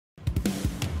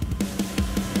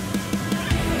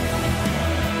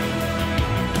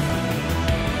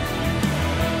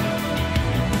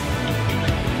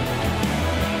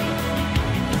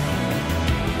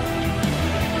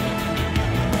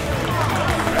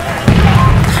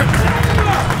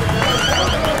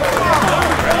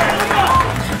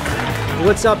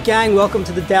what's up, gang? Welcome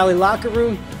to the Daily Locker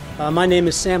Room. My name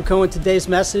is Sam Cohen. Today's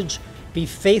message: be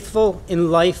faithful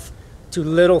in life to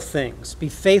little things. Be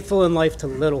faithful in life to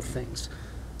little things.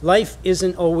 Life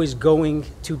isn't always going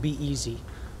to be easy,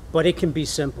 but it can be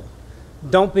simple.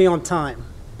 Don't be on time.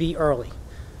 Be early.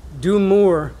 Do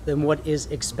more than what is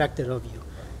expected of you.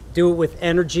 Do it with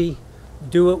energy.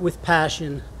 Do it with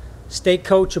passion. Stay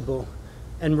coachable.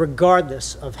 And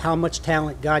regardless of how much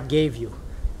talent God gave you,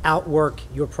 outwork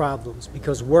your problems,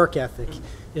 because work ethic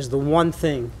is the one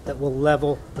thing that will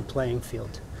level the playing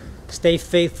field. Stay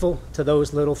faithful to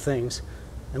those little things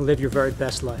and live your very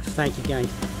best life. Thank you, gang.